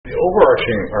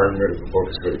overarching argument of the book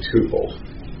is really twofold.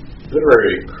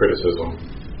 Literary criticism,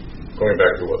 going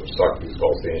back to what Socrates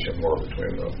calls the ancient war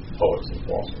between the poets and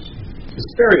philosophers, has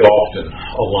very often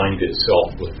aligned itself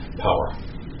with power,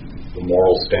 the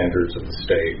moral standards of the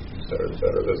state, etc.,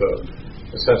 etc. There's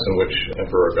a sense in which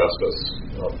Emperor Augustus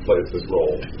plays this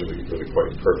role really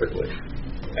quite perfectly.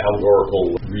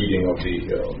 Allegorical reading of the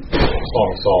Song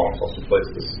of Songs also plays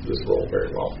this role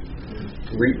very well.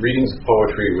 Readings of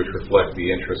poetry which reflect the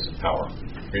interests of power.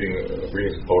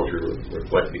 Readings of poetry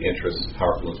reflect the interests of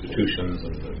powerful institutions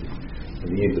and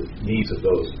the needs of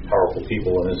those powerful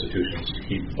people and institutions to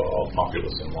keep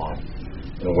populace in line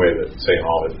in a way that, say,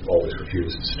 Ovid always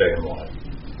refused to stay in line,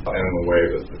 and in a way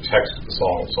that the text of the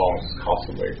Song of Songs is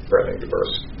constantly threatening to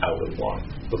burst out of line.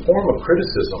 The form of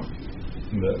criticism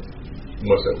that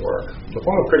was at work, the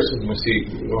form of criticism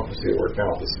we often see at work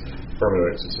now, this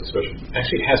permanence and suspicion,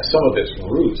 actually has some of its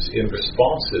roots in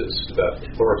responses to that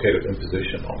authoritative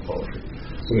imposition on poetry.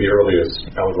 Some of the earliest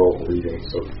allegorical readings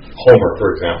of Homer,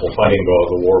 for example, finding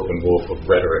the warp and woof of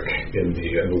rhetoric in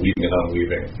the weaving and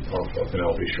unweaving of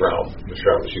Penelope's shroud, the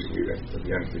shroud that she's weaving at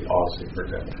the end of the Odyssey, for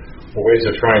example, were ways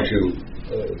of trying to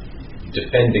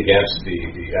defend against the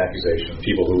accusation.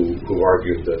 People who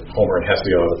argued that Homer and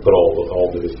Hesiod put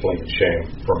all that is blame and shame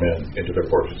for men into their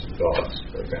portraits of gods,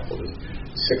 for example, the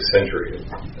 6th century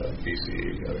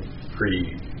BCE,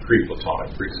 pre-Platonic,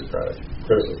 pre-Socratic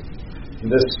criticism.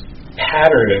 And this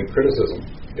pattern in criticism,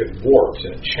 it warped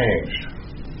and it changed.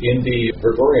 In the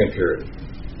Gregorian period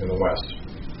in the West,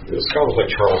 scholars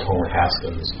like Charles Homer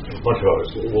Haskins and a bunch of others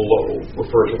will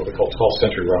refer to what they call 12th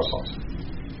century Renaissance.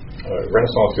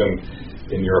 Renaissance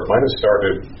in Europe might have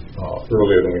started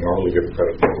earlier than we normally give it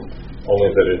credit for, only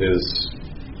that it is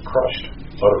crushed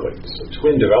utterly. So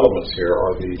twin developments here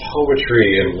are the poetry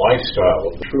and lifestyle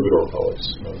of the troubadour poets,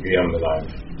 Guillaume the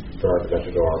Ninth, Bernard de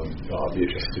Ventadorn,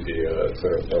 Beatrice de Dea,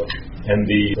 etc., and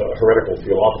the heretical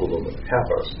theological movement, the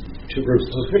Cathars. Two groups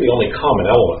whose really only common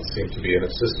elements seem to be an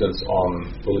insistence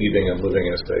on believing and living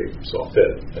as they saw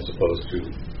fit, as opposed to,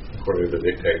 according to the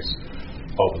dictates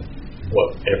of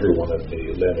what everyone in the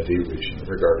Lenedi region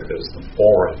regarded as the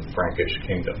foreign Frankish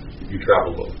kingdom. If you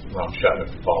travel around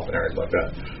Châteauneuf-du-Pape and areas like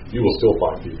that, you will still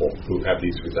find people who have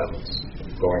these resentments.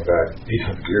 Going back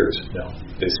 800 years now,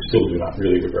 they still do not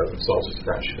really regard themselves as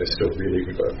French. They still really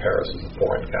regard Paris as a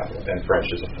foreign capital, and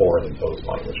French as a foreign imposed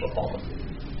language upon them.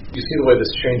 You see the way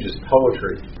this changes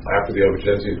poetry after the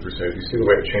Albigensian Crusade. You see the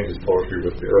way it changes poetry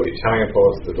with the early Italian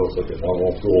poets, those like the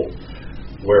Montefiore,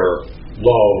 where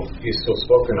love is still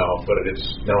spoken of, but it is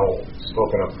now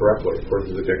spoken of correctly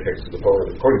according to the dictates of the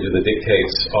poet, according to the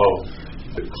dictates of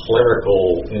the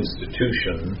clerical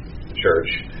institution, the church,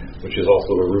 which is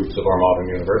also the roots of our modern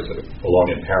university.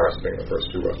 Bologna and Paris being the first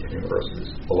two Western universities.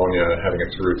 Bologna having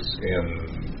its roots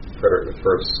in Frederick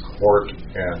I's court,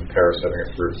 and Paris having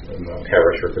its roots in the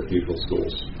parish or cathedral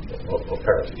schools of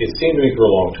Paris. It seemed to me for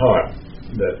a long time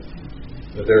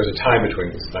that there's a tie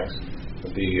between these things.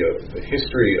 The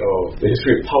history of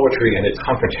poetry and its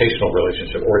confrontational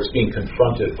relationship, or it's being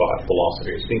confronted by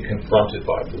philosophy, it's being confronted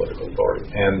by political authority,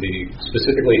 and the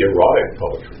specifically erotic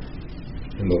poetry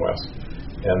in the West,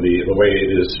 and the way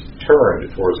it is turned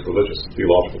towards religious,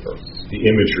 theological purposes. The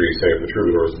imagery, say, of the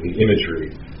troubadours, the imagery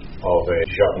of a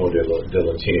Giacomo de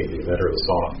Lentini, the inventor of the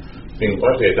sonnet, being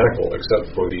largely identical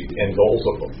except for the end goals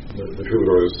of them. The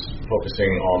troubadours focusing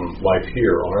on life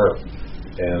here on earth,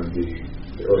 and the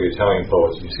early Italian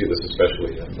poets, you see this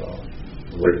especially in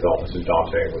later developments in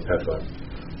Dante and with Petrarch,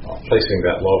 placing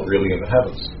that love really in the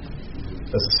heavens.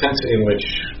 There's a sense in which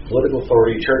political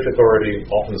authority, church authority,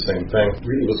 often the same thing,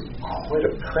 really was quite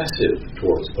oppressive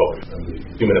towards poetry and the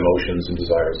human emotions and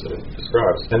desires that it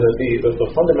describes. And that the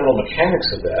fundamental mechanics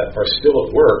of that are still at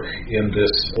work in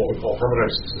this, what we call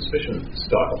hermeneutic suspicion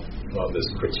style, this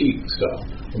critique style.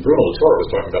 And Bruno Latour was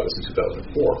talking about this in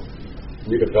 2004.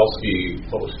 Rita Belsky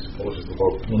publishes the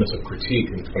book Limits of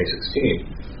Critique in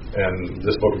 2016. And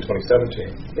this book in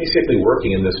 2017, basically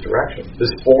working in this direction.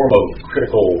 This form of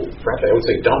critical, frankly, I would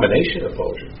say domination of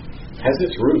poetry, has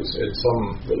its roots in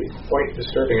some really quite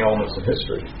disturbing elements in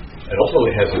history, and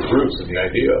ultimately has its roots in the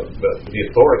idea that the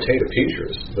authoritative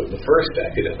teachers, the first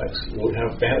academics, would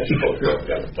have banished poetry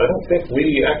altogether. I don't think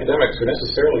we academics are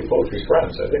necessarily poetry's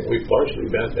friends. I think we've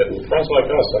largely been, with friends like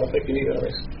us, I don't think you need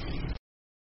enemies.